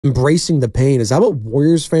embracing the pain. Is that what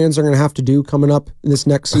Warriors fans are going to have to do coming up in this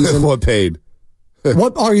next season? What pain?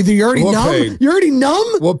 What are you? You're already numb? Pain? You're already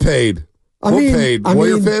numb? What pain? I mean,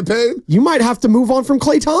 Warrior fan pain? You might have to move on from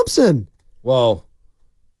Klay Thompson. Well,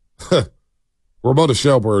 Ramona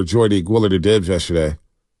Shelburne joining Willard and Dibs yesterday.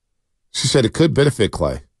 She said it could benefit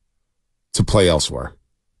Klay to play elsewhere.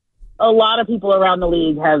 A lot of people around the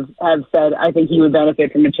league have said, I think he would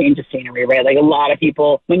benefit from a change of scenery, right? Like a lot of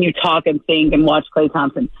people, when you talk and think and watch Klay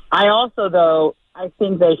Thompson. I also, though, I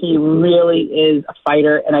think that he really is a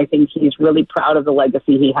fighter, and I think he's really proud of the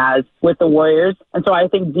legacy he has with the Warriors. And so I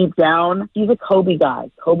think deep down, he's a Kobe guy.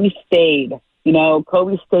 Kobe stayed.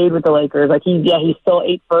 Kobe stayed with the Lakers. Like, he still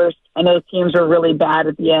ate first. I know teams were really bad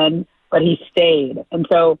at the end, but he stayed. And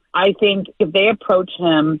so I think if they approach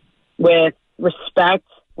him with respect,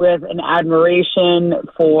 with an admiration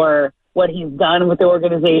for what he's done with the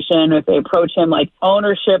organization, if they approach him like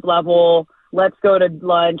ownership level, let's go to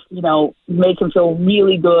lunch, make him feel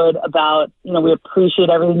really good about, we appreciate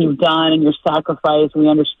everything you've done and your sacrifice. We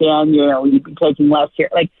understand, you'd be taking less here.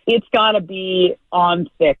 Like, it's got to be on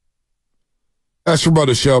thick. That's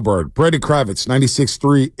Ramona Shelburne. Brandon Kravitz,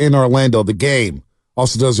 96.3 in Orlando. The Game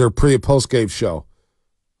also does their pre- and post-game show.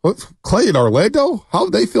 What? Klay in Orlando? How do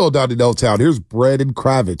they feel down in L-Town? Here's Brandon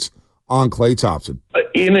Kravitz on Klay Thompson.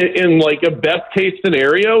 In like a best-case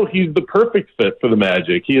scenario, he's the perfect fit for the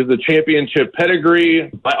Magic. He has a championship pedigree.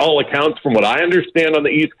 By all accounts, from what I understand on the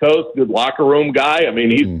East Coast, good locker room guy. I mean,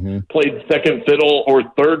 he's played second fiddle or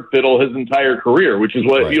third fiddle his entire career, which is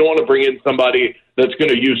what you don't want to bring in somebody that's going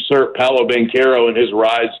to usurp Paolo Banchero in his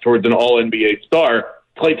rise towards an all-NBA star.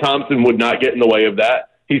 Klay Thompson would not get in the way of that.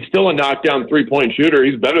 He's still a knockdown three-point shooter.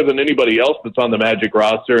 He's better than anybody else that's on the Magic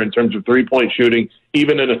roster in terms of three-point shooting,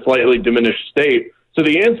 even in a slightly diminished state. So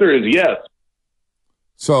the answer is yes.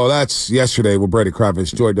 So that's yesterday when Brandon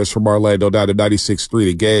Kravitz joined us from Orlando down to 96.3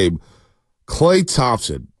 The Game. Klay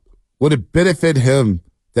Thompson, would it benefit him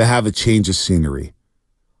to have a change of scenery?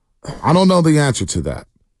 I don't know the answer to that.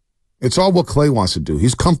 It's all what Klay wants to do.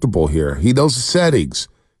 He's comfortable here. He knows the settings.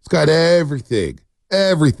 He's got everything.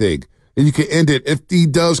 And you can end it, if he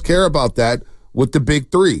does care about that, with the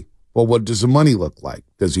big three. Well, what does the money look like?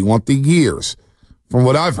 Does he want the years? From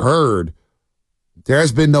what I've heard, there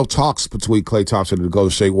has been no talks between Klay Thompson and the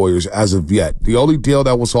Golden State Warriors as of yet. The only deal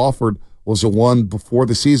that was offered was the one before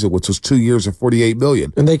the season, which was 2 years and $48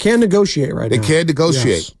 million. And they can negotiate right now. They can negotiate.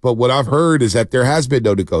 Yes. But what I've heard is that there has been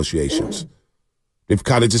no negotiations. They've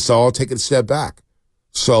kind of just all taken a step back.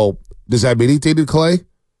 So does that mean anything to Klay?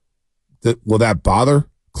 Will that bother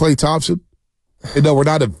Klay Thompson? And no, we're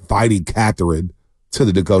not inviting Catherine to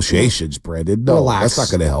the negotiations, Brandon. No, relax. That's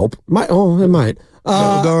not going to help. It might.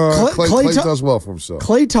 Klay does well for himself.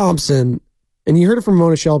 Klay Thompson, and you heard it from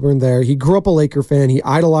Mona Shelburne there. He grew up a Laker fan. He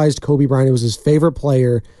idolized Kobe Bryant. He was his favorite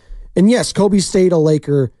player. And yes, Kobe stayed a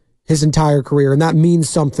Laker his entire career, and that means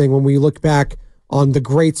something when we look back on the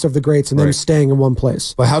greats of the greats and them staying in one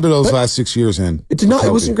place. But how did those last 6 years end? It did not.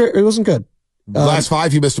 It wasn't great. It wasn't good. Last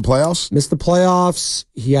 5, he missed the playoffs? Missed the playoffs.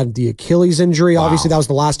 He had the Achilles injury. Wow. Obviously, that was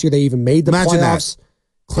the last year they even made the playoffs.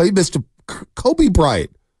 That. Kobe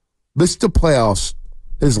Bryant missed the playoffs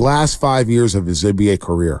his last 5 years of his NBA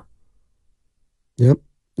career. Yep.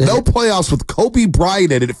 No playoffs with Kobe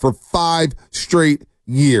Bryant in it for 5 straight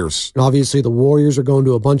years. Obviously, the Warriors are going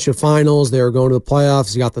to a bunch of finals. They are going to the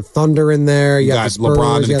playoffs. You got the Thunder in there. You got the Spurs,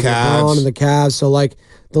 LeBron and the Cavs. LeBron and the Cavs. So,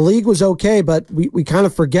 the league was okay, but we kind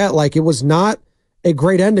of forget, it was not a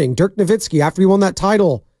great ending. Dirk Nowitzki, after he won that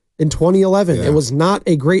title in 2011, it was not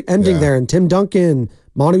a great ending there. And Tim Duncan,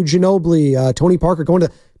 Manu Ginobili, Tony Parker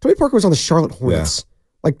Tony Parker was on the Charlotte Hornets.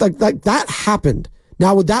 Yeah. Like that happened.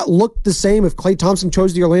 Now, would that look the same if Klay Thompson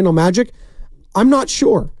chose the Orlando Magic? I'm not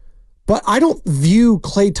sure. But I don't view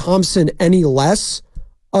Klay Thompson any less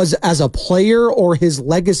as a player or his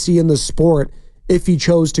legacy in the sport if he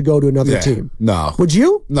chose to go to another team. No. Would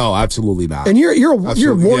you? No, absolutely not. And you're a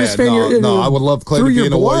Warriors fan. No, I would love Klay to be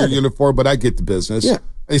in a Warrior uniform, but I get the business. Yeah.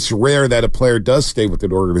 It's rare that a player does stay with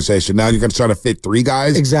an organization. Now you're going to try to fit 3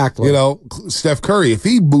 guys. Exactly. Steph Curry, if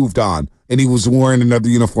he moved on and he was wearing another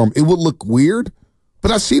uniform, it would look weird.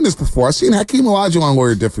 But I've seen this before. I've seen Hakeem Olajuwon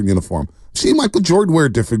wear a different uniform. I've seen Michael Jordan wear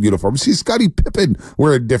a different uniform. I've seen Scottie Pippen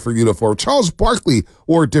wear a different uniform. Charles Barkley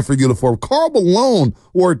wore a different uniform. Karl Malone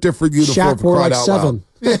wore a different uniform. Shaq wore 7.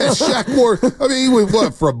 Yeah, Shaq wore. I mean, he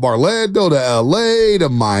went from Orlando to L.A. to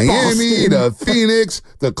Miami to Phoenix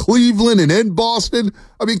to Cleveland and then Boston.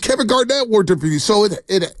 I mean, Kevin Garnett wore different. So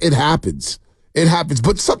it happens. It happens.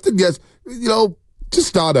 But something gets,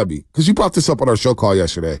 just dawned on me because you brought this up on our show call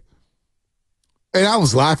yesterday, and I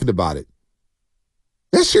was laughing about it.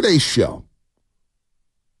 Yesterday's show,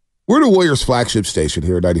 We're the Warriors flagship station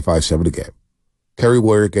here at 95.7 The Game. Kerry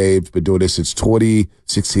Warrior Gabe's been doing this since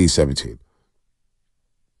 2016-17.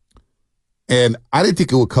 And I didn't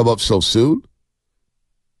think it would come up so soon,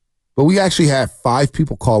 but we actually had 5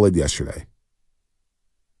 people call in yesterday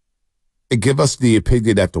and give us the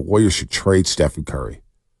opinion that the Warriors should trade Stephen Curry.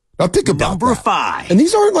 Now think about Number 5. And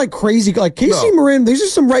these aren't like crazy, like Casey Morin, these are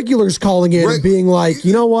some regulars calling in and being like,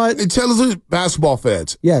 you know what? Intelligent basketball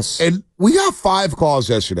fans. Yes. And we got 5 calls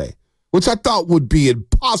yesterday, which I thought would be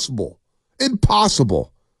impossible.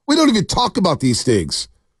 Impossible. We don't even talk about these things.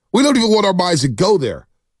 We don't even want our minds to go there.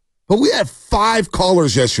 But we had 5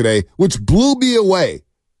 callers yesterday, which blew me away,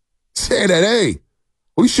 saying that, hey,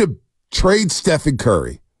 we should trade Stephen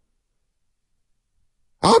Curry.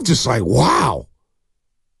 I'm just like, wow.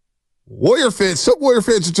 Some Warrior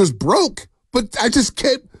fans are just broke. But I just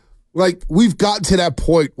can't, like, we've gotten to that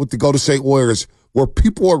point with the Golden State Warriors where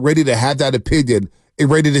people are ready to have that opinion and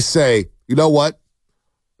ready to say, you know what?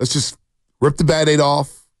 Let's just rip the Band-Aid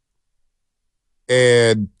off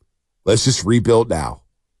and let's just rebuild now.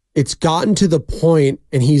 It's gotten to the point,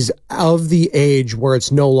 and he's of the age where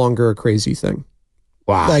it's no longer a crazy thing.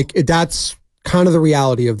 Wow. Like, that's kind of the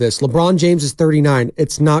reality of this. LeBron James is 39.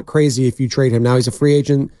 It's not crazy if you trade him. Now he's a free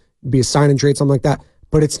agent, be a sign and trade, something like that.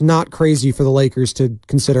 But it's not crazy for the Lakers to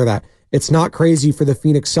consider that. It's not crazy for the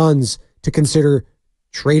Phoenix Suns to consider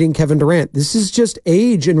trading Kevin Durant. This is just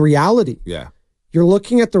age and reality. Yeah. You're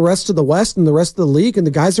looking at the rest of the West and the rest of the league, and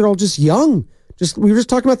the guys are all just young. We were just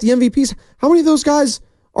talking about the MVPs. How many of those guys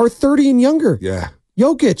are 30 and younger? Yeah.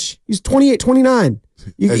 Jokic, he's 28, 29.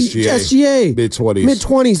 SGA. Mid-20s.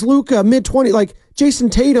 Mid-20s. Luka, mid-20s. Like Jason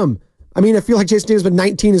Tatum. I mean, I feel like Jason Tatum's been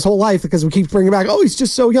 19 his whole life because we keep bringing back, oh, he's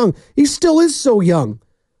just so young. He still is so young.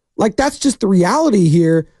 Like, that's just the reality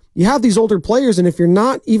here. You have these older players, and if you're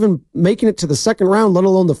not even making it to the second round, let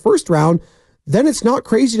alone the first round, then it's not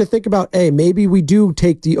crazy to think about, hey, maybe we do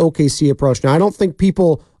take the OKC approach. Now, I don't think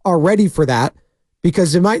people are ready for that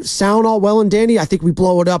because it might sound all well and dandy. I think we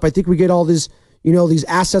blow it up. I think we get all this, these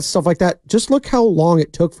assets, stuff like that. Just look how long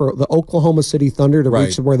it took for the Oklahoma City Thunder to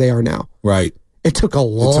reach where they are now. Right. It took a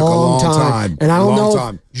long time. And I don't know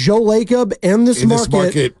if Joe Lacob and this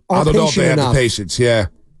market are I don't know if they have enough. the patience. Yeah.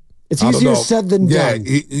 It's easier said than done.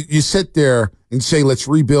 Yeah, you sit there and say, let's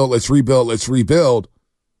rebuild, let's rebuild, let's rebuild.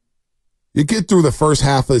 You get through the first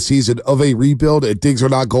half of the season of a rebuild and things are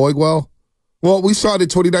not going well. Well, we saw it in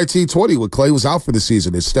 2019-20 when Klay was out for the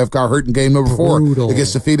season and Steph got hurt in game number 4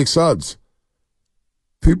 against the Phoenix Suns.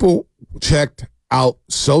 People checked out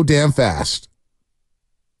so damn fast,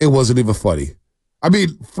 it wasn't even funny. I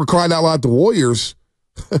mean, for crying out loud, the Warriors,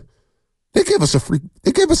 they gave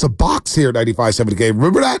us a box here at 95.7 The Game.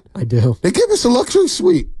 Remember that? I do. They gave us a luxury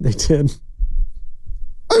suite. They did.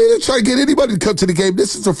 I mean, they're trying to get anybody to come to the game.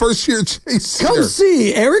 This is the first year Chase. Come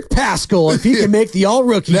see Eric Paschall if he can make the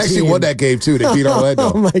all-rookie team. They actually won that game, too. They beat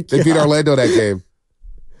Orlando. Oh, my God. They beat Orlando that game.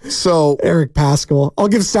 So Eric Paschall. I'll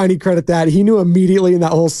give Steiny credit that. He knew immediately in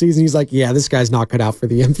that whole season, he's like, yeah, this guy's not cut out for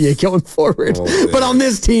the NBA going forward. But on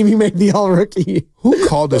this team, he made the all-rookie. Who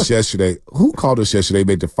called us yesterday?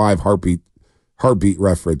 Made the 5 heartbeat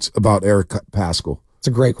reference about Eric Paschall? It's a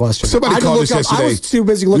great question. Somebody called us yesterday. I was too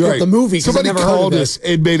busy looking at the movie. Somebody called us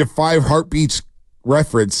and made a 5 heartbeats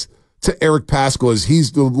reference to Eric Paschall as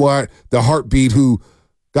he's the heartbeat who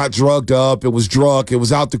got drugged up, it was drunk, it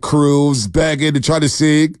was out the crew, was begging and trying to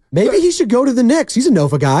sing. Maybe he should go to the Knicks. He's a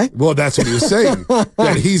Nova guy. Well, that's what he was saying.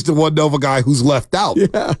 That he's the one Nova guy who's left out.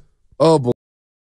 Yeah. Oh, boy.